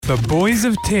The Boys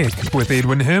of Tech with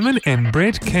Edwin Herman and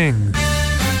Brett King.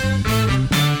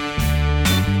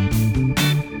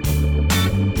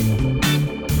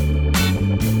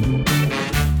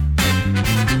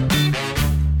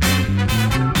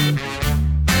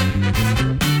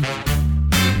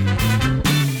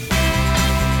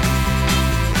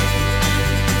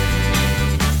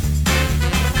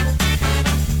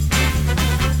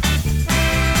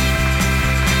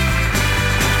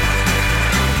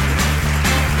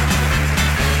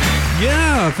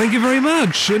 Thank you very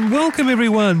much, and welcome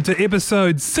everyone to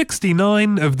episode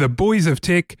 69 of The Boys of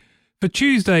Tech for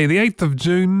Tuesday, the 8th of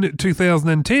June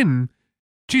 2010.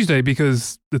 Tuesday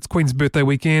because it's Queen's birthday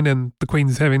weekend and the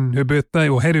Queen's having her birthday,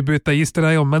 or had her birthday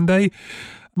yesterday on Monday.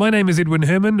 My name is Edwin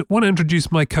Herman. I want to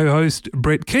introduce my co-host,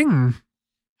 Brett King.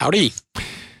 Howdy.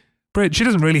 Brett, she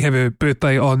doesn't really have her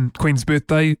birthday on Queen's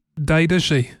birthday day, does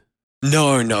she?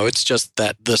 No, it's just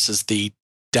that this is the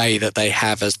day that they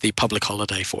have as the public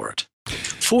holiday for it.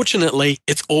 Fortunately,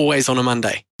 it's always on a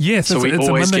Monday. Yes, so we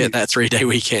always get that 3-day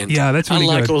weekend. Yeah, that's really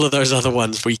unlike good. all of those other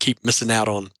ones we keep missing out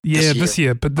on. This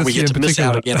year, but this we year get to in miss particular.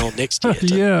 out again on next year.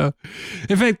 Yeah,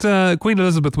 in fact, Queen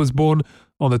Elizabeth was born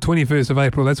on the 21st of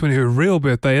April. That's when her real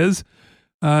birthday is,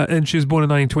 and she was born in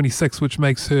 1926, which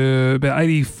makes her about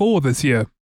 84 this year.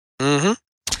 Mm-hmm.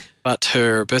 But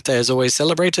her birthday is always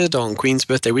celebrated on Queen's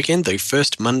birthday weekend, the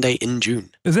first Monday in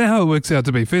June. Is that how it works out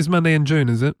to be? First Monday in June,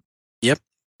 is it? Yep.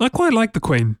 I quite like the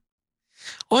Queen.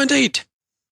 Oh, indeed.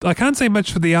 I can't say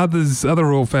much for the other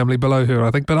royal family below her, I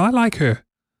think, but I like her.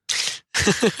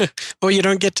 Well, you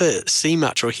don't get to see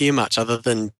much or hear much other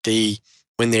than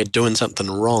when they're doing something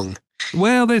wrong.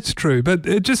 Well, that's true, but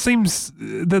it just seems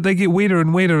that they get weirder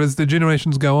and weirder as the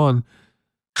generations go on.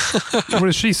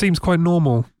 Whereas she seems quite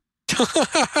normal.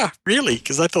 Really?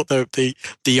 Because I thought the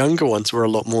younger ones were a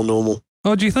lot more normal.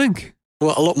 Oh, do you think?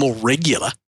 Well, a lot more regular.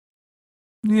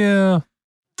 Yeah.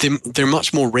 They're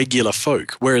much more regular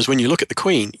folk, whereas when you look at the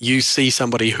Queen, you see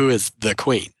somebody who is the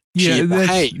Queen. She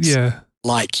behaves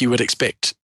like you would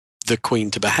expect the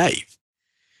Queen to behave.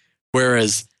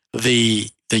 Whereas the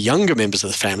younger members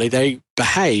of the family, they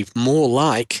behave more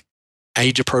like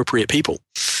age-appropriate people.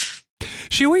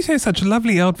 She always has such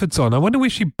lovely outfits on. I wonder where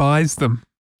she buys them.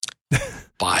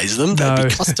 Buys them? They'll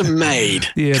be custom-made.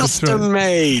 Yeah,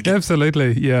 custom-made. Right.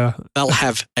 Absolutely, yeah. They'll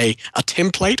have a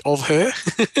template of her,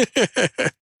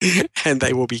 and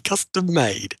they will be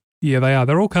custom-made. Yeah, they are.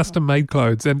 They're all custom-made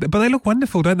clothes, but they look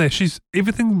wonderful, don't they?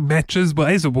 Everything matches, well,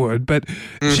 as it would, but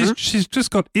she's just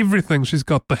got everything. She's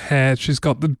got the hat, she's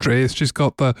got the dress, she's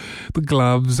got the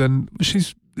gloves, and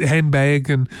she's handbag,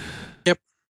 and... Yep.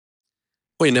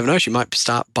 Well, you never know. She might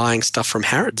start buying stuff from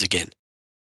Harrods again.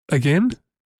 Again?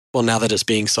 Well, now that it's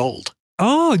being sold.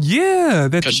 Oh, yeah.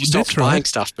 Because she stopped buying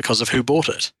stuff because of who bought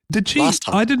it. Did she? Last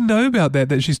time. I didn't know about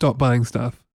that she stopped buying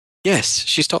stuff. Yes,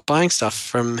 she stopped buying stuff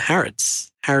from Harrods.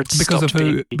 Harrods because of who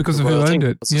owned it. Because of who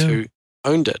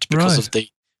owned it. Because of the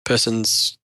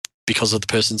person's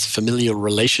familial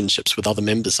relationships with other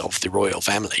members of the royal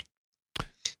family.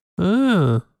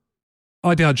 Ah.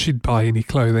 I doubt she'd buy any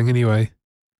clothing anyway.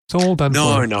 It's all done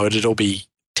for. No, it'd all be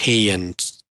tea and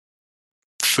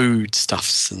food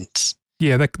stuffs and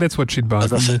that's what she'd buy.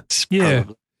 Other things, yeah.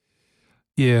 probably.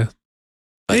 Yeah.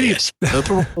 But yes, the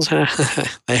royals,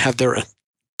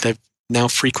 they now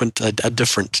frequent a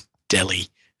different deli,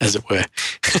 as it were.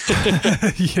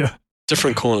 Yeah.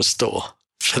 Different corner store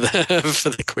for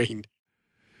the Queen.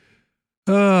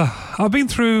 I've been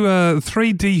through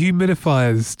 3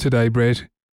 dehumidifiers today, Brett.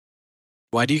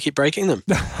 Why do you keep breaking them?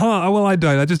 Well, I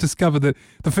don't. I just discovered that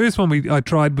the first one I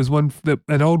tried was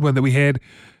an old one that we had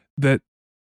that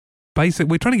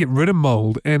basically we're trying to get rid of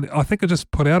mold, and I think I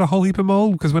just put out a whole heap of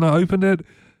mold because when I opened it,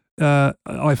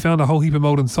 I found a whole heap of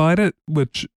mold inside it,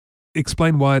 which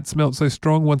explained why it smelled so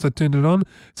strong once I turned it on.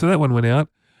 So that one went out.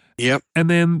 Yep. And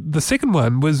then the second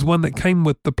one was one that came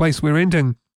with the place we're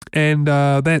renting, and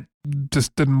that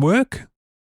just didn't work.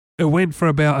 It went for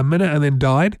about a minute and then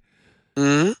died.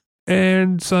 Mm-hmm.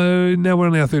 And so now we're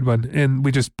on our third one, and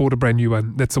we just bought a brand new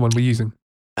one. That's the one we're using.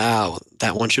 Oh,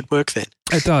 that one should work then.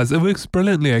 It does. It works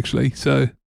brilliantly, actually. So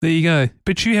there you go.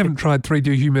 But you haven't tried 3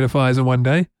 dehumidifiers in one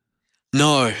day?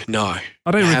 No.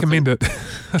 I don't recommend it.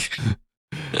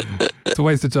 It's a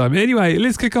waste of time. Anyway,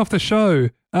 let's kick off the show.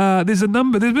 There's a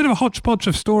bit of a hodgepodge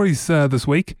of stories this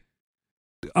week.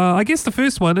 I guess the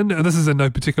first one, and this is in no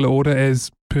particular order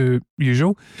as per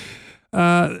usual,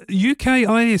 UK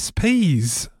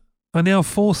ISPs are now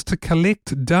forced to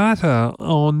collect data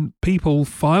on people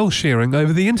file sharing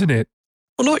over the internet.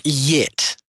 Well, not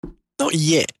yet,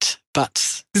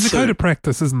 but there's a code of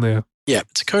practice, isn't there? Yeah,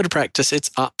 it's a code of practice. It's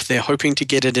up. They're hoping to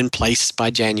get it in place by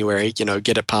January.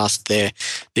 Get it past the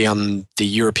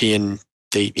European,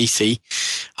 the EC,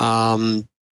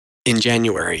 in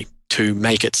January to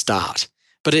make it start.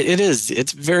 But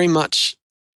it's very much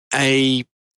a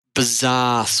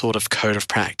bizarre sort of code of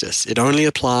practice. It only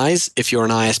applies if you're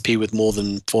an ISP with more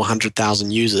than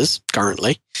 400,000 users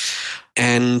currently,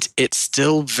 and it's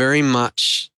still very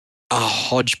much a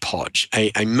hodgepodge,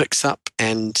 a mix-up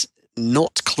and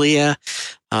not clear.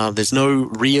 There's no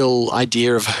real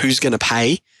idea of who's going to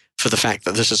pay for the fact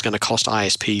that this is going to cost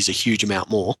ISPs a huge amount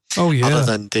more. Oh yeah. Other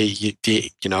than the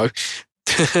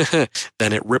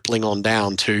than it rippling on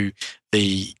down to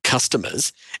the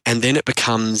customers, and then it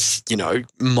becomes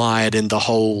mired in the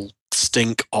whole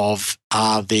stink of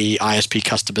the ISP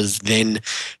customers then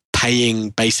paying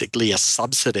basically a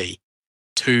subsidy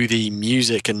to the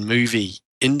music and movie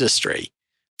industry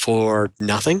for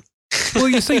nothing. Well,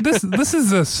 you see, this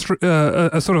is a sort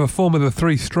of a form of the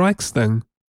three strikes thing.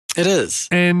 It is.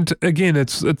 And again,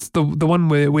 it's the one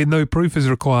where no proof is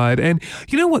required. And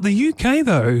you know what? The UK,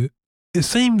 though, it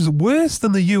seems worse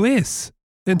than the US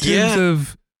in terms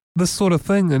of this sort of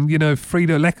thing and,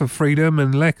 freedom, lack of freedom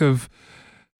and lack of...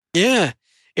 Yeah,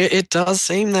 it does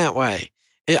seem that way.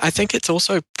 I think it's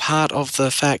also part of the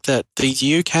fact that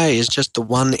the UK is just the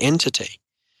one entity.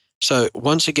 So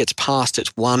once it gets past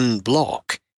its one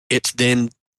block, it's then,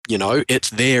 it's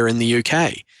there in the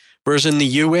UK. Whereas in the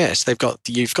US,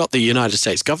 you've got the United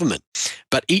States government,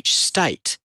 but each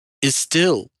state is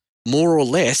still more or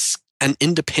less an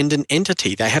independent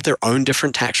entity. They have their own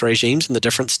different tax regimes in the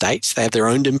different states. They have their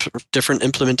own different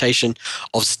implementation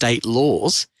of state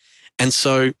laws. And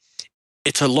so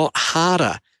it's a lot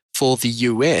harder for the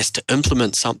US to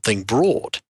implement something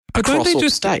broad across all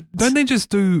states. Don't they just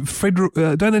do federal?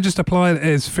 Don't they just apply it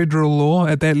as federal law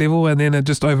at that level, and then it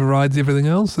just overrides everything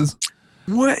else? Or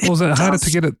is it harder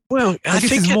to get it? Well, I guess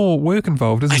there's more work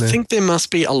involved, isn't there? I think there must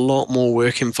be a lot more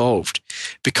work involved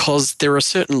because there are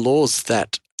certain laws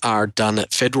that are done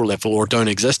at federal level or don't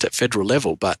exist at federal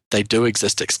level, but they do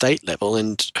exist at state level.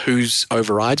 And whose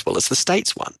overrides? Well, it's the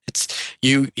state's one. It's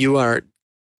you are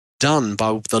done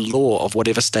by the law of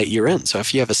whatever state you're in. So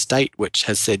if you have a state which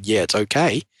has said, yeah, it's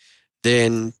okay,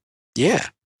 then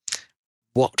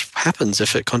what happens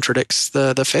if it contradicts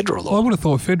the federal law? Well, I would have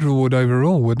thought federal would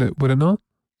overrule, wouldn't it? Would it not?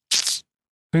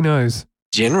 Who knows?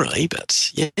 Generally,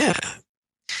 but yeah.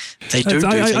 They do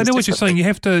I know what you're saying.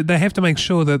 They have to make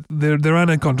sure that there are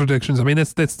no contradictions. I mean,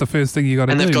 that's the first thing you got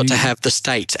to do. And they've got to have the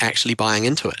states actually buying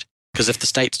into it. Because if the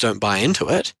states don't buy into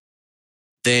it,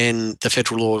 then the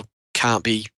federal law can't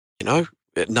be,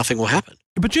 nothing will happen.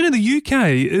 But the UK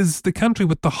is the country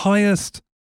with the highest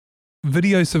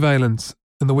video surveillance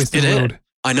in the Western world.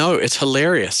 I know, it's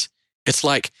hilarious. It's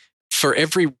like for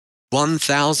every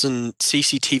 1,000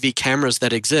 CCTV cameras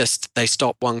that exist, they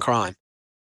stop one crime.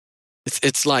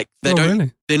 It's like they're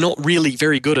not really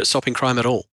very good at stopping crime at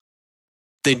all.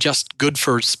 They're just good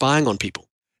for spying on people.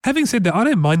 Having said that, I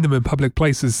don't mind them in public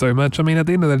places so much. I mean, at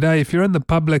the end of the day, if you're in the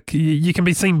public, you can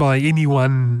be seen by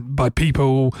anyone, by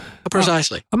people.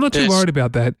 Precisely. I'm not too worried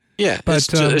about that. Yeah, but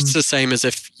it's the same as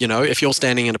if you're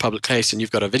standing in a public place and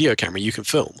you've got a video camera, you can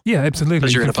film. Yeah, absolutely.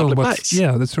 Because you're in a public place.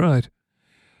 Yeah, that's right.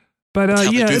 But that's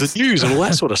how they do the news and all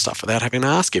that sort of stuff without having to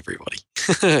ask everybody.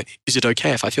 Is it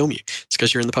okay if I film you? It's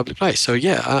because you're in the public place. So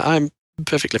yeah, I'm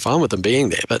perfectly fine with them being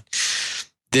there, but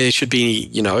there should be,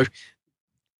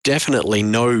 definitely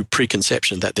no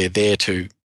preconception that they're there to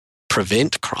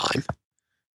prevent crime.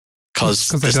 Because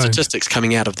the statistics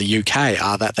coming out of the UK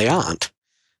are that they aren't.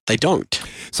 They don't.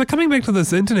 So coming back to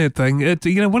this internet thing,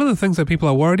 one of the things that people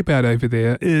are worried about over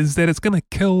there is that it's going to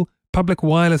kill public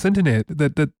wireless internet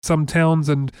that some towns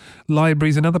and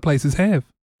libraries and other places have.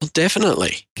 Well,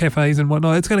 definitely. Cafes and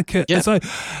whatnot. It's going to kill. Yeah. So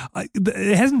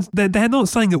it hasn't. They're not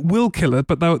saying it will kill it,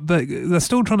 but they're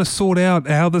still trying to sort out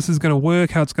how this is going to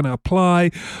work, how it's going to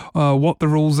apply, what the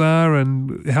rules are,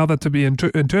 and how that to be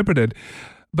interpreted.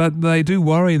 But they do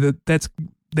worry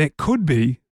that could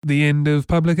be the end of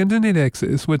public internet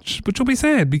access, which will be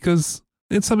sad because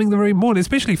it's something they're very important,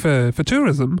 especially for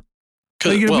tourism.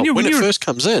 When it first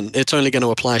comes in, it's only going to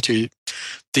apply to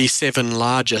the 7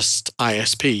 largest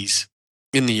ISPs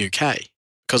in the UK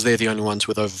because they're the only ones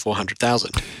with over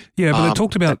 400,000. Yeah, but they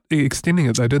talked about extending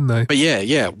it though, didn't they? But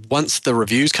yeah. Once the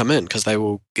reviews come in, because they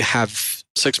will have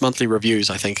 6 monthly reviews,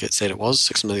 I think it said it was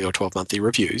 6 monthly or 12 monthly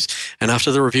reviews. And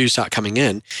after the reviews start coming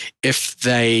in, if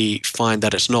they find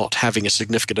that it's not having a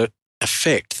significant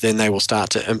effect, then they will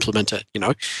start to implement it.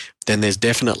 Then there's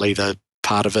definitely the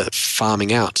part of it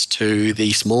farming out to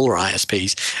the smaller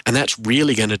ISPs, and that's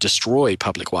really going to destroy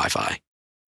public Wi-Fi.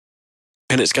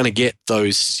 And it's going to get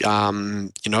those,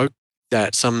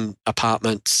 that some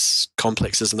apartments,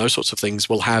 complexes, and those sorts of things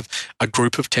will have a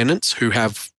group of tenants who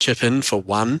have chip in for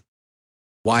one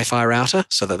Wi-Fi router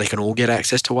so that they can all get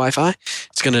access to Wi-Fi.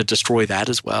 It's going to destroy that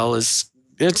as well as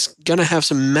it's going to have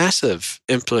some massive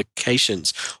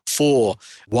implications for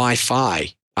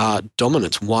Wi-Fi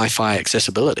dominance, Wi-Fi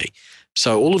accessibility.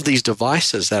 So all of these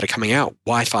devices that are coming out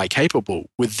Wi-Fi capable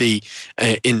with the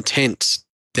intent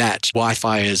that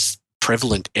Wi-Fi is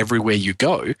prevalent everywhere you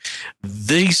go,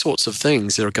 these sorts of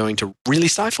things are going to really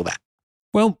stifle that.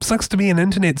 Well, sucks to be an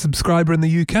internet subscriber in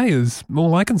the UK is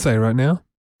all I can say right now.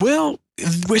 Well,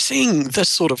 we're seeing this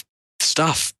sort of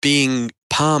stuff being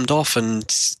palmed off and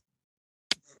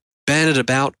banded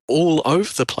about all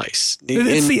over the place.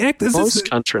 Is the ACTA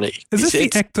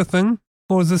thing?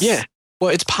 Or is this... Yeah. Well,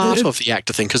 it's part of the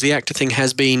ACTA thing because the ACTA thing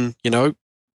has been,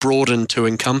 broadened to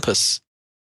encompass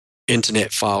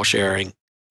internet file sharing,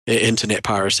 internet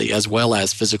piracy, as well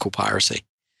as physical piracy,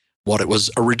 what it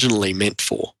was originally meant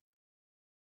for.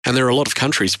 And there are a lot of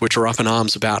countries which are up in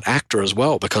arms about ACTA as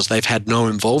well because they've had no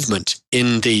involvement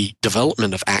in the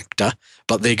development of ACTA,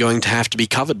 but they're going to have to be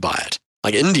covered by it.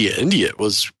 Like India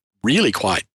was really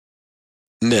quite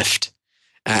miffed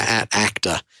at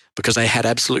ACTA because they had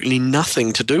absolutely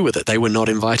nothing to do with it. They were not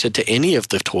invited to any of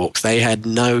the talks. They had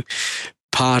no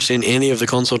part in any of the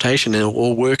consultation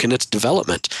or work in its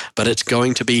development, but it's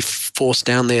going to be forced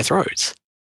down their throats.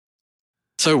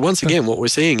 So once again, what we're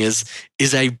seeing is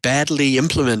a badly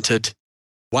implemented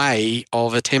way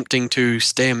of attempting to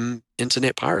stem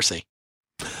internet piracy.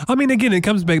 I mean, again, it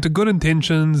comes back to good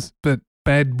intentions, but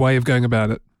bad way of going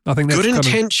about it. I think that's good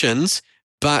intentions,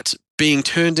 but being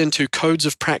turned into codes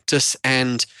of practice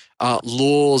and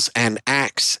laws and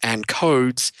acts and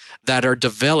codes that are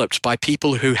developed by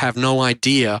people who have no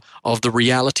idea of the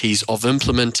realities of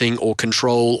implementing or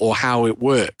control or how it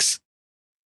works.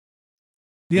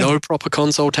 Yeah. No proper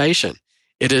consultation.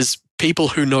 It is people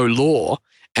who know law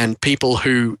and people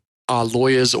who are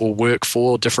lawyers or work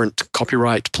for different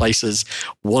copyright places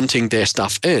wanting their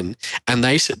stuff in, and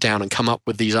they sit down and come up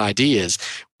with these ideas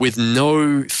with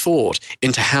no thought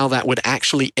into how that would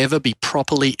actually ever be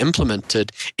properly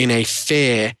implemented in a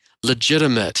fair,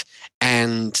 legitimate,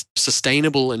 and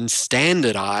sustainable and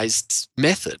standardized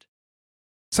method.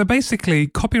 So basically,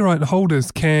 copyright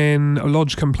holders can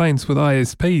lodge complaints with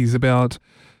ISPs about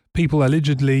people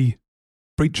allegedly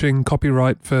breaching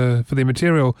copyright for their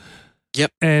material.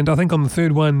 Yep. And I think on the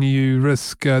third one, you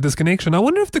risk disconnection. I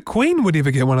wonder if the Queen would ever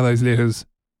get one of those letters.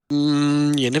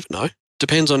 You never know.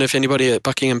 Depends on if anybody at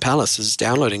Buckingham Palace is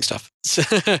downloading stuff.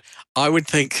 I would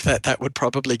think that would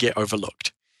probably get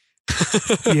overlooked.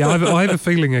 Yeah, I have a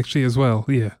feeling actually as well.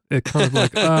 Yeah, it kind of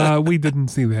like, we didn't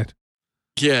see that.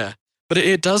 Yeah, but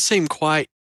it does seem quite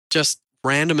just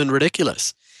random and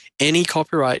ridiculous. Any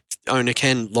copyright owner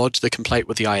can lodge the complaint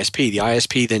with the ISP. The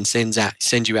ISP then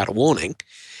sends you out a warning.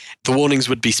 The warnings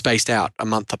would be spaced out a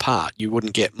month apart. You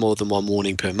wouldn't get more than one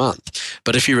warning per month.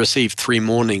 But if you receive three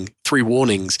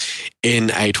warnings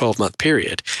in a 12-month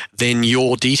period, then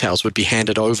your details would be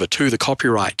handed over to the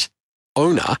copyright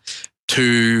owner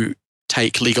to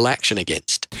take legal action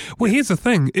against. Well, here's the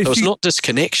thing. So it's not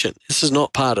disconnection. This is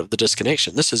not part of the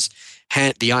disconnection. This is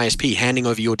the ISP handing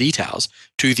over your details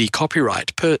to the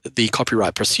copyright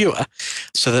pursuer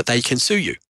so that they can sue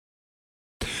you.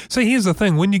 So here's the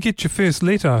thing. When you get your first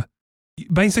letter,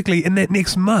 basically in that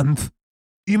next month,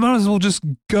 you might as well just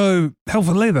go hell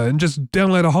for leather and just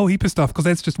download a whole heap of stuff because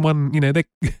that's just one,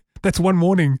 that's one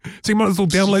warning. So you might as well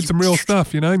download some real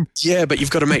stuff, Yeah, but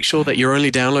you've got to make sure that you're only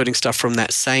downloading stuff from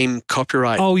that same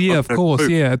copyright. Oh, yeah, of course.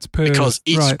 Group, yeah, it's per... Because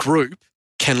each group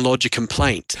can lodge a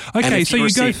complaint. Okay, so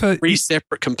you go for... three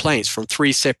separate complaints from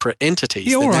three separate entities.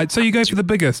 Yeah, all right. So you go for the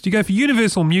biggest. You go for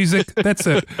Universal Music. That's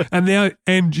it.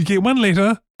 And you get one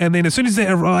letter, and then as soon as that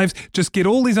arrives, just get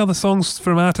all these other songs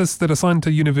from artists that are signed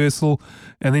to Universal,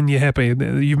 and then you're happy.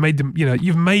 You've made them.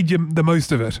 You've made the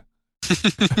most of it.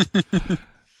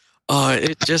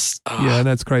 It just... Yeah,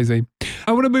 that's crazy.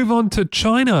 I want to move on to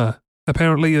China.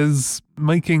 Apparently is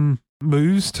making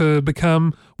moves to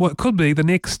become what could be the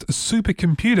next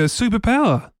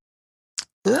superpower.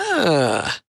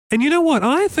 And you know what?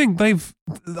 I think they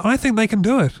can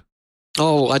do it.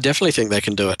 Oh, I definitely think they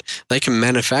can do it. They can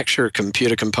manufacture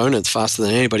computer components faster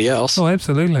than anybody else. Oh,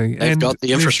 absolutely. They've got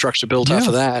the infrastructure built up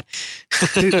for that.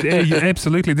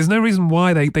 Absolutely. There's no reason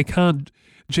why they can't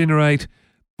generate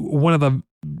one of the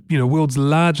world's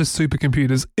largest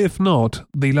supercomputers, if not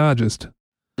the largest.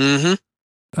 Mm-hmm.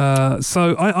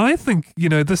 So I think,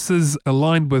 this is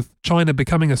aligned with China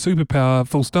becoming a superpower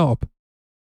full stop.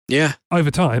 Yeah.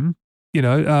 Over time,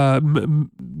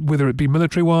 whether it be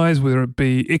military-wise, whether it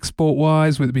be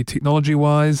export-wise, whether it be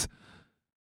technology-wise.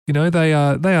 You know, they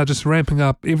are just ramping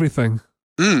up everything.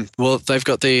 Well, they've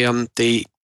got the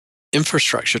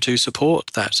infrastructure to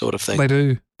support that sort of thing.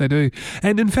 They do.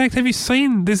 And in fact, have you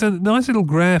seen, there's a nice little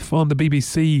graph on the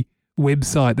BBC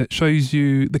website that shows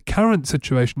you the current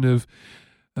situation of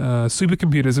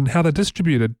supercomputers and how they're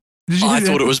distributed. I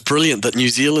thought it was brilliant that New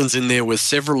Zealand's in there with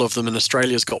several of them and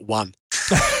Australia's got one.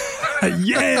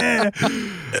 Yeah.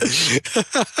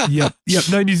 Yep.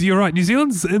 No, you're right. New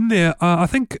Zealand's in there, I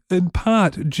think, in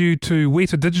part due to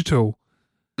Weta Digital.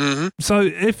 Mm-hmm. So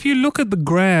if you look at the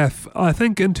graph, I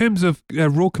think in terms of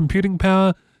raw computing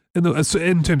power, in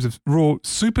terms of raw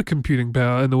supercomputing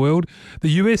power in the world, the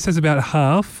US has about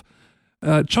half.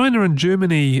 China and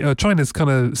Germany, China's kind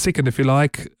of second, if you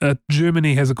like.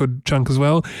 Germany has a good chunk as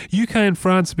well. UK and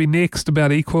France would be next,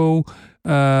 about equal.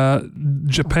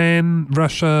 Japan,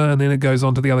 Russia, and then it goes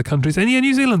on to the other countries. And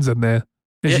New Zealand's in there.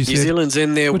 New Zealand's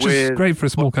in there, which is great for a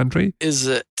small country. Is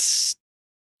it?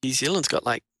 New Zealand's got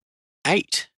like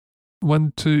 8.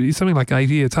 1, 2, something like 8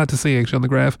 here. It's hard to see actually on the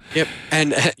graph. Yep,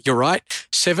 and you're right.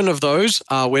 7 of those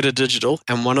are Weta Digital,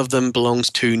 and one of them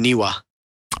belongs to Niwa.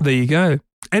 There you go.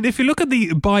 And if you look at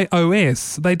the by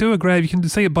OS, they do a graph. You can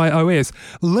see it by OS.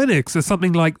 Linux is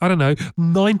something like,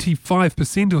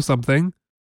 95% or something.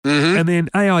 Mm-hmm. And then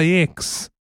AIX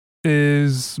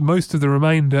is most of the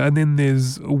remainder. And then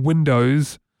there's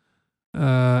Windows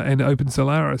and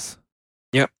OpenSolaris.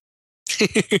 Yep.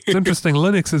 It's interesting.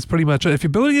 Linux is pretty much it. If you're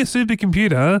building a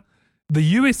supercomputer, the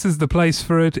US is the place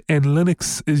for it and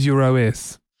Linux is your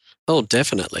OS. Oh,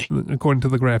 definitely. According to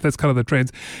the graph, that's kind of the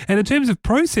trends. And in terms of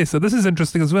processor, this is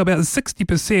interesting as well. About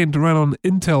 60% run on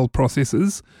Intel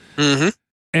processors. Mm-hmm.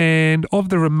 And of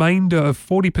the remainder of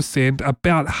 40%,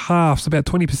 about half, so about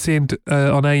 20%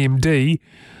 on AMD.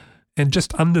 And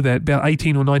just under that, about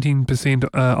 18 or 19%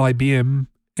 IBM.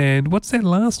 And what's that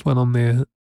last one on there?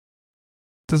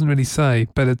 Doesn't really say,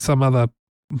 but it's some other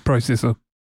processor.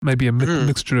 Maybe a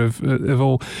mixture of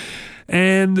all.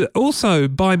 And also,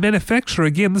 by manufacturer,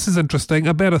 again, this is interesting,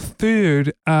 about a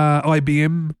third are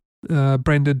IBM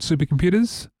branded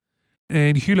supercomputers,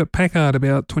 and Hewlett-Packard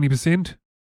about 20%.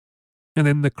 And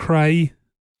then the Cray.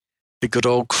 The good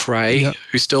old Cray,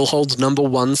 who still holds number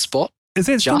 1 spot. Is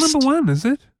that still number 1, is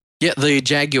it? Yeah, the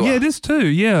Jaguar. Yeah, it is too.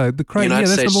 Yeah, the Cray. United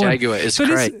that's States number 1. Jaguar is so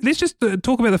Cray. Let's just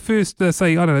talk about the first,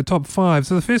 top 5.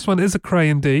 So the first one is a Cray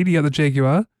indeed. You got the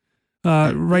Jaguar.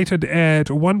 Rated at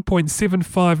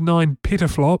 1.759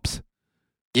 petaflops.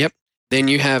 Yep. Then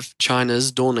you have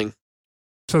China's Dawning.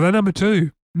 So they're number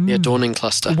 2. Yeah, Dawning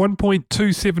cluster.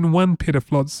 1.271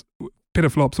 petaflops.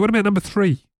 What about number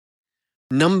 3?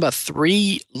 Number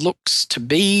 3 looks to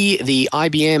be the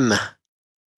IBM in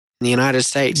the United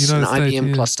States, an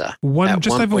IBM cluster.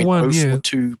 Just over 1, yeah.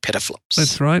 2 petaflops.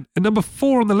 That's right. And number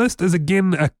 4 on the list is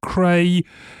again a Cray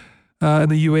in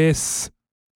the US.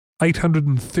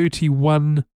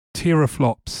 831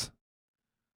 teraflops.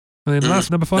 And then last,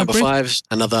 number 5. Number 5,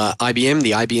 another IBM,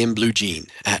 the IBM Blue Gene,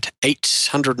 at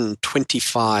 825.5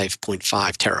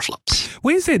 teraflops.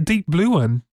 Where's that deep blue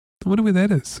one? I wonder where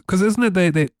that is. Because isn't it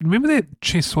that remember that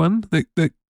chess one?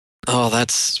 Oh,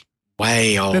 that's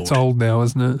way old. That's old now,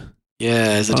 isn't it?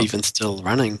 Yeah, is it even still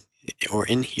running or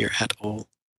in here at all?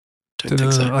 Don't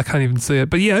think so. I can't even see it.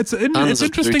 But yeah, it's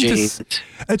interesting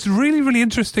it's really, really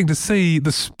interesting to see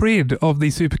the spread of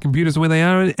these supercomputers and where they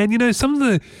are. And some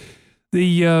of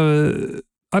the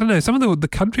I don't know, some of the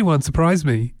country ones surprise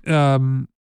me.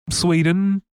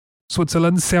 Sweden,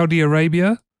 Switzerland, Saudi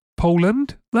Arabia,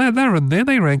 Poland, they're in there.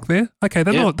 They rank there. Okay,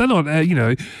 they're not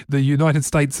the United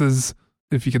States is,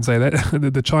 if you can say that,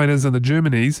 the Chinas and the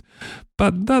Germanys,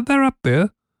 but they're up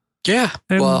there. Yeah.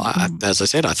 Well, as I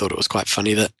said, I thought it was quite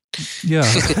funny that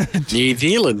New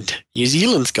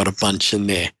Zealand's got a bunch in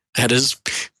there. That is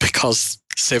because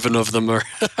 7 of them are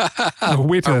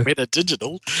Weta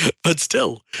Digital, but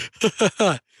still,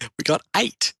 we got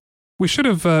 8. We should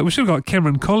have got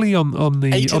Cameron Colley on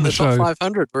the 8 on the show. Top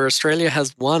 500, where Australia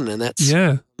has 1, and that's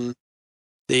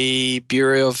the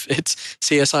Bureau of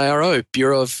CSIRO,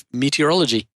 Bureau of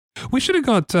Meteorology. We should have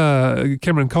got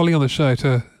Cameron Colley on the show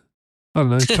to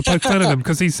poke fun at him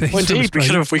because he's indeed,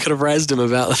 we could have raised him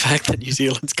about the fact that New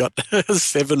Zealand's got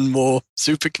 7 more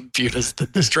supercomputers than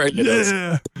Australia does.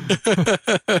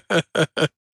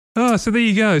 Oh, so there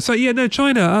you go. So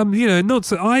China.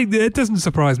 It doesn't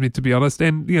surprise me, to be honest.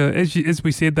 And as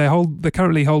we said, they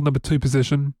currently hold number 2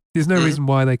 position. There's no reason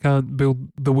why they can't build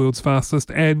the world's fastest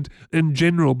and, in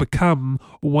general, become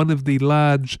one of the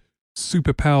large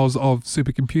superpowers of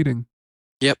supercomputing.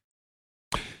 Yep.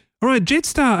 All right,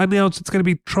 Jetstar announced it's going to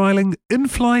be trialing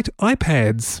in-flight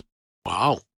iPads.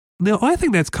 Wow. Now, I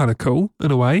think that's kind of cool,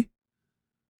 in a way.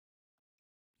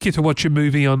 Get to watch your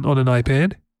movie on an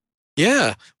iPad.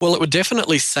 Yeah. Well, it would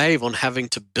definitely save on having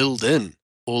to build in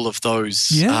all of those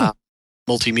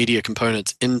multimedia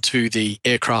components into the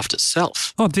aircraft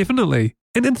itself. Oh, definitely.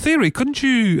 And in theory, couldn't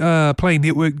you play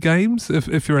network games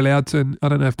if you're allowed to? I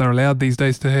don't know if they're allowed these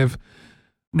days to have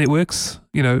networks,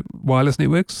 wireless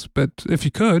networks, but if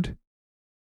you could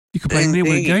play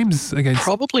network games against.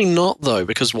 Probably not, though,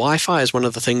 because Wi-Fi is one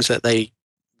of the things that they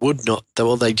would not,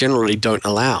 well, they generally don't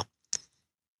allow.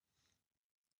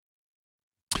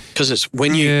 Because it's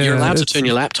when you're allowed to turn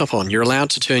your laptop on, you're allowed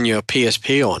to turn your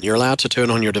PSP on, you're allowed to turn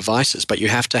on your devices, but you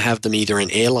have to have them either in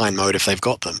airline mode if they've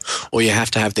got them, or you have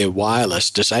to have their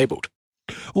wireless disabled.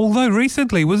 Although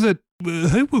recently, was it,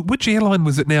 which airline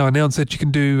was it now announced that you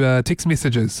can do text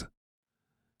messages?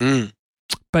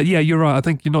 But yeah, you're right. I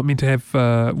think you're not meant to have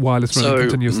wireless running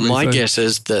continuously. My guess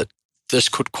is that this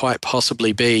could quite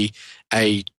possibly be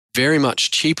a very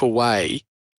much cheaper way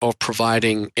of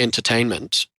providing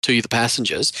entertainment to the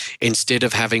passengers instead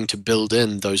of having to build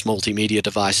in those multimedia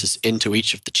devices into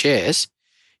each of the chairs.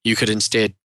 You could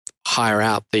instead hire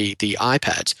out the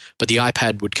iPads, but the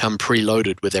iPad would come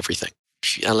preloaded with everything,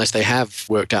 unless they have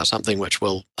worked out something which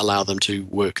will allow them to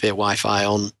work their Wi-Fi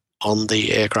on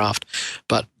the aircraft.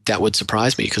 But that would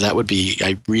surprise me because that would be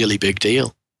a really big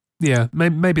deal. Yeah,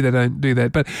 maybe they don't do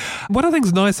that. But what I think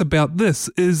is nice about this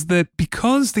is that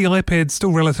because the iPad's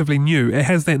still relatively new, it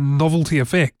has that novelty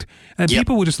effect, and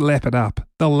people will just lap it up.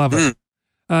 They'll love it.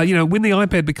 When the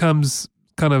iPad becomes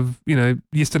kind of,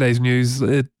 yesterday's news,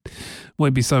 it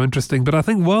won't be so interesting. But I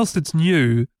think whilst it's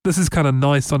new, this is kind of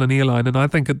nice on an airline, and I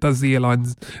think it does the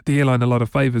airline a lot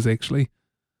of favours, actually.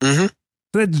 Mm-hmm.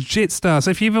 That's Jetstar. So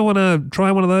if you ever want to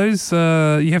try one of those,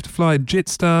 you have to fly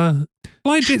Jetstar.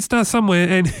 Fly Jetstar somewhere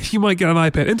and you might get an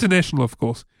iPad. International, of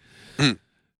course.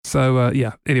 So,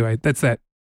 anyway, that's that.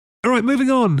 All right,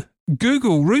 moving on.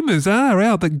 Google. Rumours are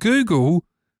out that Google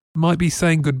might be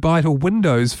saying goodbye to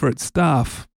Windows for its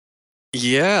staff.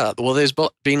 Yeah, well, there's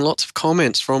been lots of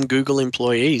comments from Google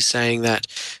employees saying that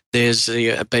there's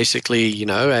basically,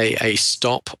 a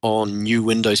stop on new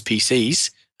Windows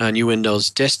PCs. New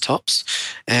Windows desktops,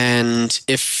 and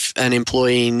if an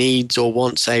employee needs or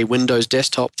wants a Windows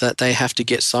desktop, that they have to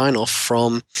get sign-off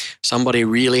from somebody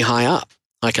really high up,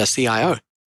 like a CIO.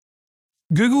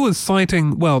 Google is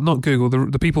citing, well, not Google,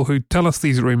 the people who tell us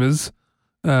these rumors,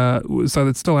 so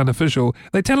it's still unofficial.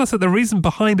 They tell us that the reason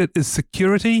behind it is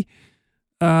security.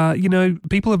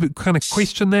 People have kind of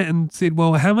questioned that and said,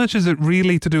 well, how much is it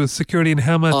really to do with security and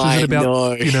how much is it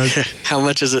about, how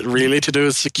much is it really to do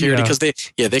with security? Because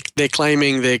they're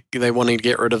claiming they're wanting to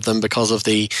get rid of them because of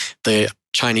the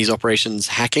Chinese operations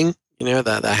hacking,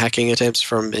 the hacking attempts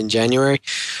from in January.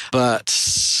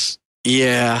 But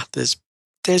yeah,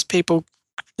 there's people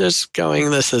just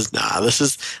going, this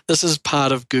is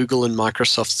part of Google and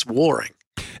Microsoft's warring.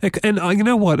 And you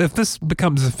know what? If this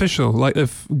becomes official, like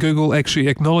if Google actually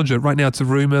acknowledge it, right now it's a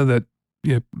rumor that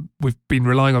we've been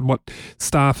relying on what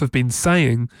staff have been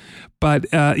saying. But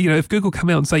if Google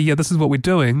come out and say, yeah, this is what we're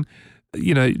doing,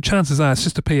 chances are it's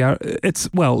just a PR.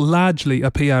 It's largely a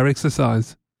PR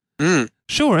exercise.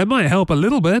 Sure, it might help a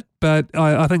little bit, but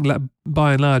I think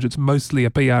by and large it's mostly a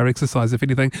PR exercise, if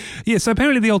anything. Yeah. So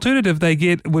apparently the alternative they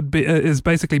get is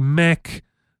basically Mac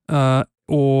or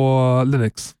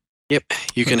Linux. Yep,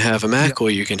 you can have a Mac or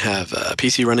you can have a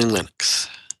PC running Linux.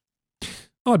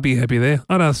 I'd be happy there.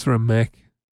 I'd ask for a Mac.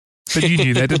 But you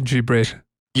knew that, didn't you, Brett?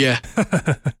 Yeah.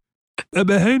 But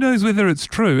who knows whether it's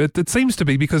true? It seems to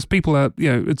be because people are,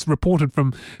 it's reported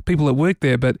from people that work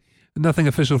there, but nothing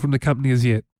official from the company as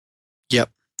yet. Yep.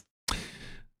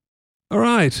 All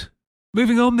right.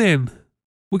 Moving on then.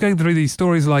 We're going through these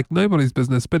stories like nobody's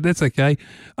business, but that's okay.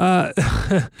 But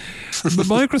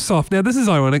Microsoft, now this is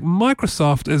ironic,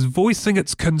 Microsoft is voicing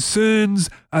its concerns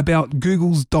about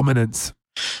Google's dominance.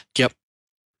 Yep.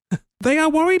 They are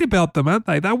worried about them, aren't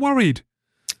they? They're worried.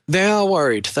 They are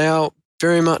worried. They are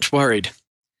very much worried.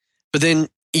 But then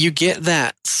you get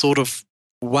that sort of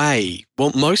way.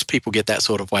 Well, most people get that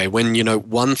sort of way when,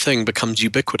 one thing becomes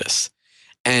ubiquitous.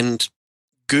 And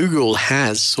Google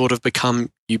has sort of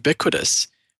become ubiquitous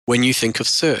when you think of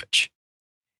search.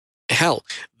 Hell,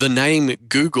 the name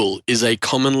Google is a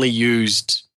commonly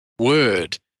used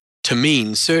word to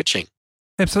mean searching.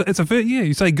 Absolutely.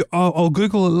 You say, I'll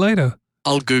Google it later.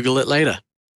 I'll Google it later.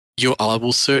 I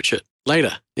will search it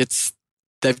later.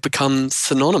 They've become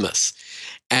synonymous.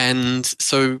 And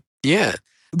so, yeah.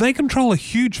 They control a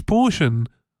huge portion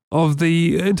of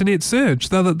the internet search.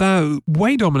 They're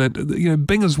way dominant.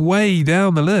 Bing is way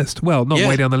down the list. Well, not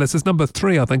way down the list. It's number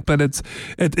 3, I think, but it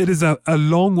is a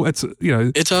long. It's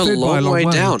it's a long way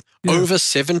down. Yeah. Over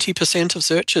 70% of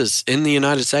searches in the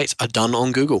United States are done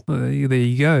on Google. There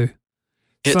you go.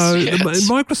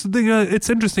 Microsoft, it's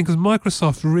interesting because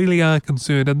Microsoft really are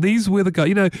concerned, and these were the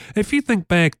guys, if you think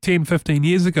back 10, 15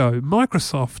 years ago,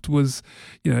 Microsoft was,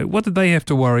 what did they have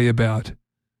to worry about,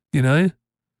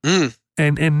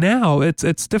 And now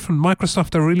it's different.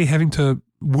 Microsoft are really having to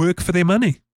work for their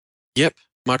money. Yep,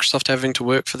 Microsoft having to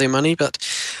work for their money, but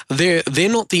they're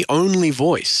not the only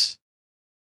voice.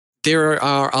 There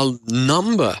are a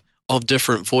number of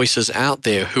different voices out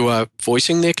there who are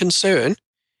voicing their concern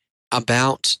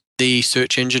about the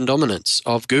search engine dominance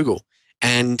of Google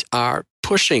and are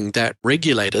pushing that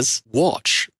regulators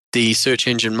watch the search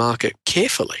engine market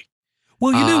carefully.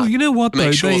 Well, you know what, to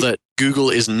make sure that Google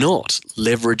is not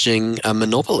leveraging a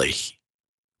monopoly.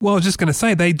 Well, I was just going to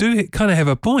say, they do kind of have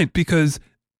a point, because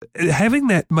having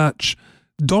that much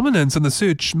dominance in the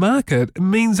search market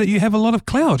means that you have a lot of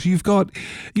clout. You've got,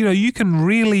 you can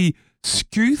really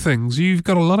skew things. You've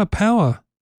got a lot of power.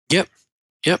 Yep.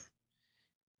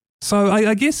 So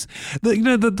I guess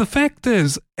the fact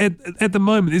is, at the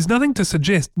moment, there's nothing to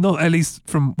suggest, not at least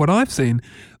from what I've seen,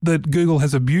 that Google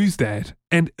has abused that.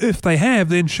 And if they have,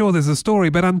 then sure, there's a story.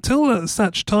 But until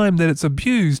such time that it's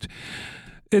abused,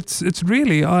 it's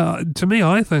really, to me,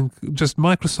 I think just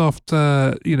Microsoft,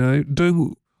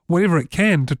 doing whatever it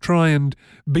can to try and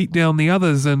beat down the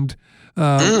others, and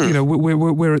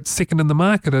where it's second in the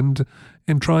market, and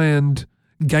try and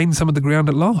gain some of the ground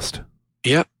it lost.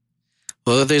 Yep.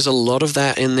 Well, there's a lot of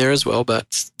that in there as well,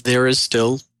 but there is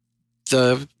still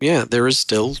the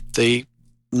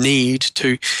need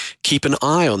to keep an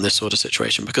eye on this sort of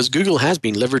situation, because Google has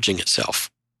been leveraging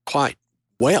itself quite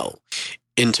well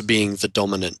into being the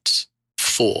dominant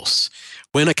force.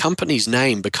 When a company's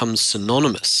name becomes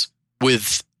synonymous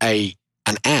with an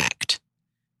act,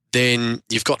 then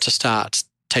you've got to start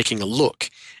taking a look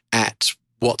at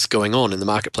what's going on in the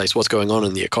marketplace, what's going on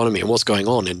in the economy, and what's going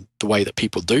on in the way that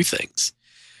people do things.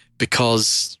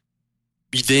 Because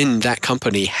then that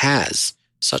company has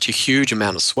such a huge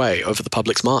amount of sway over the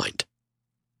public's mind.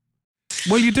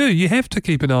 Well, you do. You have to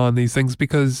keep an eye on these things,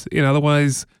 because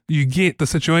otherwise you get the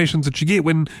situations that you get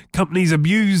when companies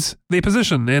abuse their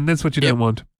position, and that's what you don't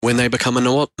want. When they become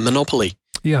a monopoly.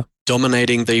 Yeah.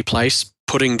 Dominating the place,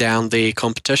 putting down the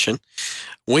competition.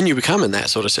 When you become in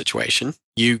that sort of situation,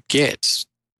 you get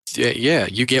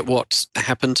what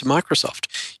happened to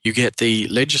Microsoft. You get the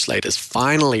legislators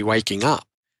finally waking up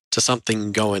to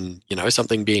something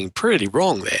something being pretty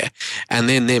wrong there, and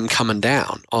then them coming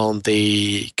down on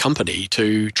the company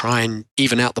to try and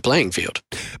even out the playing field.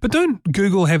 But don't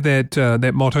Google have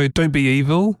that motto, don't be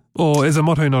evil? Or is a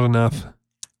motto not enough?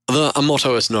 A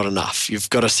motto is not enough. You've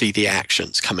got to see the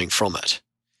actions coming from it.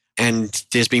 And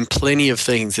there's been plenty of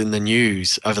things in the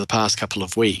news over the past couple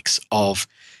of weeks of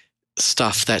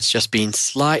stuff that's just been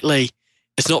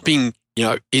it's not been,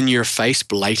 in your face,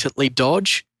 blatantly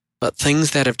dodge, but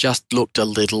things that have just looked a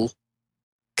little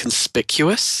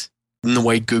conspicuous in the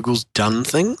way Google's done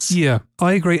things. Yeah,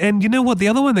 I agree. And you know what? The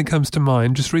other one that comes to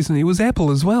mind just recently was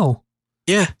Apple as well.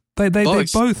 Yeah. They've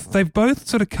both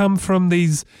sort of come from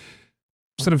these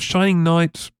sort of shining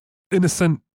knight,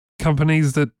 innocent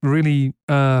companies that really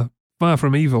are far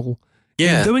from evil.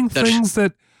 Yeah. And doing things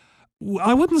that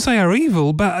I wouldn't say are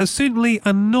evil, but certainly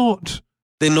are not.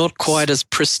 They're not quite as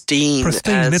pristine.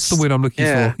 That's the word I'm looking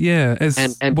for. Yeah, as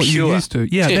and what pure. You're used to.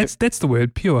 Yeah, that's the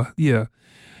word, pure. Yeah.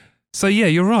 So yeah,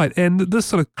 you're right. And this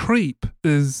sort of creep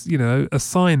is, a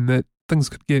sign that things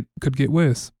could get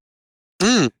worse.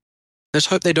 Let's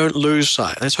hope they don't lose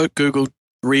sight. Let's hope Google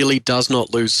really does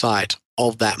not lose sight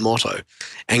of that motto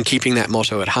and keeping that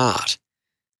motto at heart.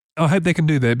 I hope they can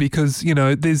do that, because, they've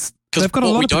got a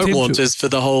lot of potential. What we don't want is for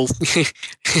the whole,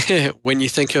 when you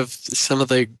think of some of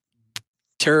the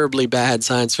terribly bad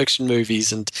science fiction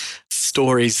movies and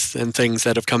stories and things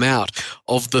that have come out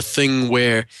of the thing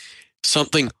where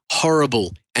something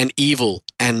horrible and evil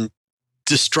and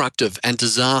destructive and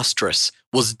disastrous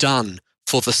was done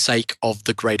for the sake of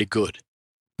the greater good.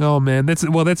 Oh man, that's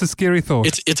a scary thought.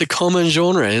 It's a common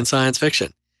genre in science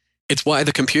fiction. It's why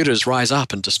the computers rise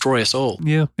up and destroy us all.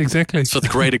 Yeah, exactly. It's for the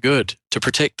greater good, to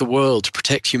protect the world, to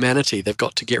protect humanity. They've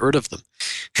got to get rid of them.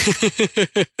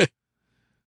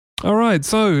 All right,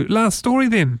 so last story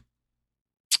then.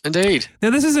 Indeed.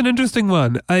 Now this is an interesting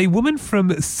one. A woman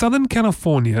from Southern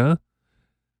California,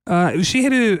 she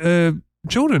had her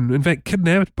children, in fact,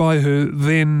 kidnapped by her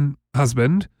then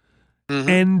husband,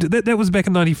 and that was back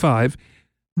in 95.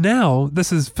 Now,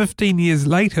 this is 15 years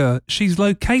later, she's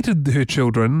located her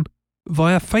children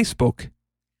via Facebook.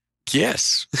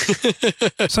 Yes.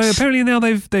 So apparently now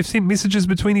they've sent messages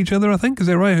between each other, I think. Is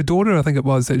that right? Her daughter, I think it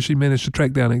was, that she managed to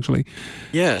track down, actually.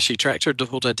 Yeah, she tracked her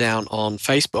daughter down on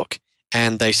Facebook,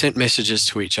 and they sent messages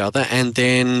to each other. And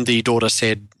then the daughter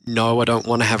said, no, I don't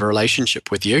want to have a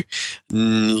relationship with you.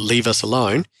 Leave us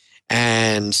alone.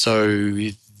 And so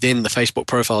then the Facebook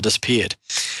profile disappeared.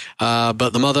 But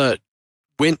the mother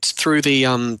went through the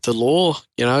law,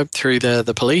 through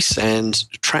the police,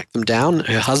 and tracked them down.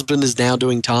 Her husband is now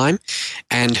doing time,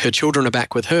 and her children are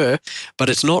back with her. But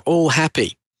it's not all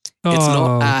happy. It's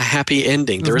not a happy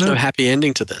ending. There is no happy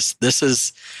ending to this. This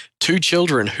is two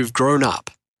children who've grown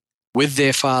up with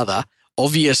their father,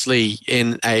 obviously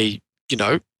in a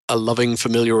loving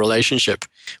familial relationship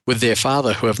with their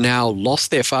father, who have now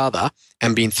lost their father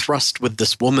and been thrust with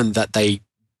this woman that they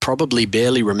probably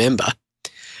barely remember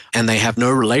and they have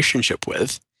no relationship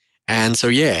with. And so,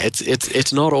 yeah,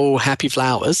 it's not all happy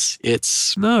flowers.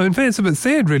 No, in fact, it's a bit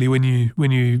sad, really, when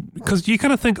you because you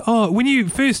kind of think, when you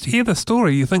first hear the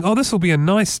story, you think, this will be a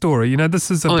nice story.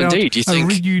 This is about indeed.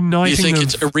 reuniting. You think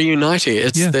it's a reuniting.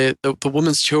 It's the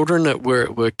woman's children that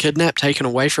were kidnapped, taken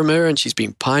away from her, and she's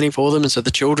been pining for them. And so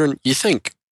the children, you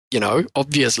think,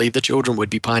 obviously the children would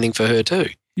be pining for her too.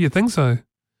 You think so?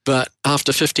 But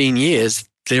after 15 years,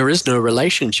 there is no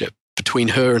relationship between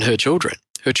her and her children.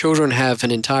 Her children have an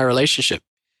entire relationship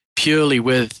purely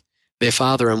with their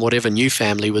father and whatever new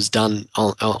family was done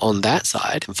on that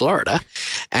side in Florida.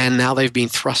 And now they've been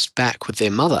thrust back with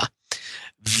their mother.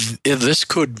 This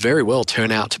could very well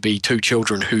turn out to be two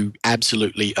children who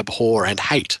absolutely abhor and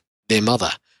hate their mother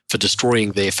for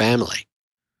destroying their family.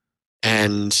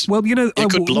 And it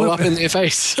could blow up in their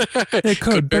face. It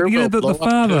could. But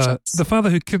the father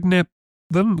who kidnapped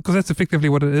them, because that's effectively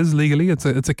what it is legally. It's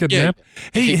a kidnap.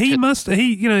 Yeah.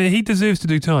 He deserves to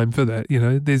do time for that.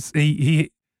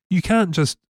 You can't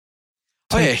just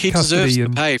he deserves to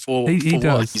pay for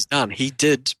what he's done. He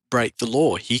did break the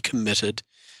law. He committed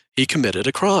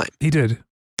a crime. He did.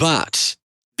 But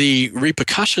the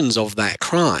repercussions of that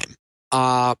crime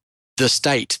are the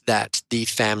state that the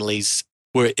families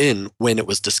were in when it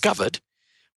was discovered,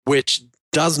 which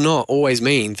does not always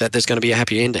mean that there's going to be a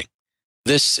happy ending.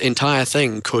 This entire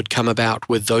thing could come about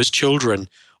with those children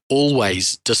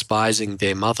always despising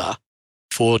their mother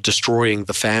for destroying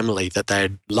the family that they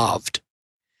had loved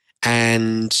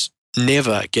and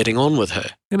never getting on with her.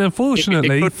 And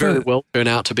unfortunately, it could very well turn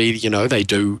out to be, they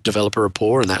do develop a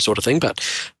rapport and that sort of thing, but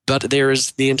there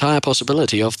is the entire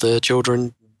possibility of the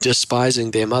children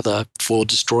despising their mother for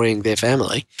destroying their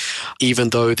family, even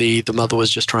though the mother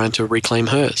was just trying to reclaim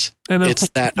hers. And it's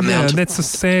that amount. Yeah, that's a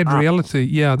sad reality.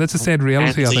 Yeah, that's a sad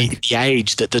reality, I think. The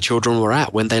age that the children were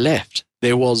at when they left,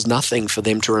 there was nothing for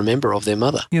them to remember of their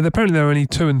mother. Yeah, apparently they were only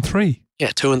 2 and 3.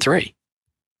 Yeah, 2 and 3.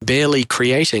 Barely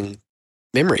creating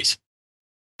memories.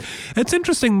 It's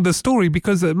interesting, the story,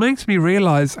 because it makes me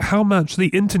realize how much the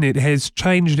internet has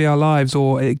changed our lives,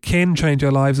 or it can change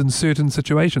our lives in certain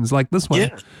situations like this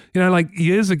one. Yeah. Like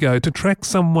years ago, to track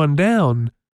someone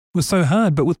down was so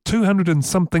hard, but with 200 and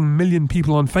something million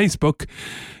people on Facebook,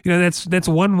 that's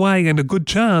one way and a good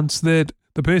chance that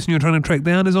the person you're trying to track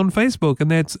down is on Facebook.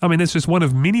 And that's just one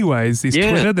of many ways. There's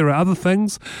Twitter, there are other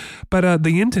things, but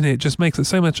the internet just makes it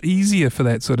so much easier for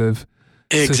that sort of.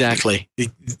 Exactly.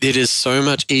 It is so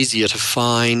much easier to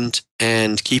find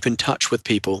and keep in touch with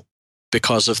people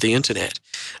because of the internet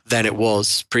than it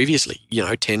was previously,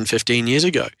 10, 15 years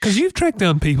ago. Because you've tracked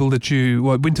down people that you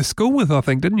went to school with, I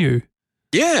think, didn't you?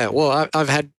 Yeah. Well, I've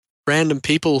had random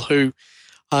people who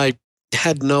I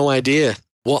had no idea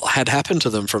what had happened to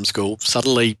them from school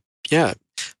suddenly,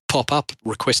 pop up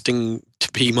requesting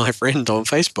to be my friend on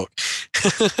Facebook.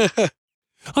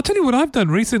 I'll tell you what I've done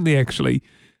recently, actually.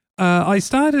 I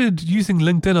started using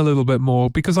LinkedIn a little bit more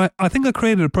because I think I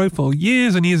created a profile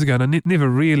years and years ago and I never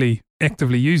really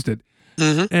actively used it.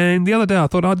 Mm-hmm. And the other day I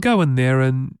thought I'd go in there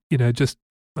and, I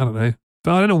don't know.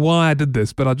 But I don't know why I did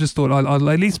this, but I just thought I'll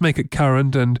at least make it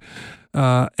current. And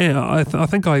I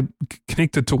think I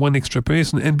connected to one extra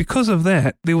person. And because of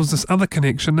that, there was this other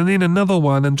connection and then another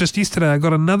one. And just yesterday I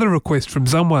got another request from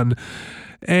someone.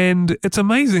 And it's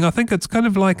amazing. I think it's kind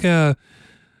of like a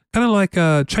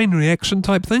chain reaction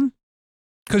type thing,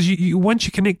 because you once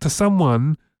you connect to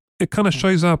someone, it kind of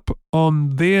shows up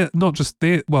on not just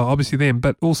their, well, obviously them,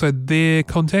 but also their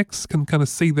contacts can kind of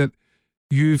see that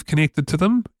you've connected to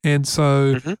them, and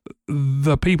so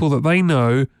the people that they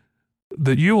know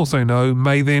that you also know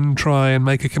may then try and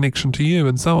make a connection to you,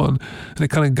 and so on, and it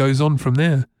kind of goes on from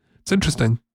there. It's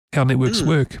interesting how networks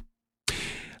work.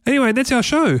 Anyway, that's our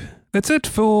show. That's it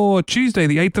for Tuesday,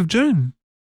 the 8th of June.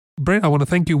 Brett, I want to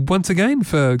thank you once again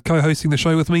for co-hosting the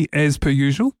show with me as per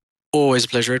usual. Always a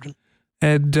pleasure, Edwin.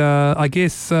 And I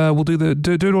guess we'll do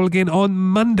it all again on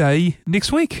Monday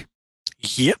next week.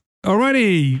 Yep.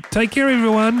 Alrighty. Take care,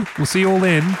 everyone. We'll see you all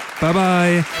then.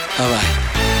 Bye-bye. Bye-bye.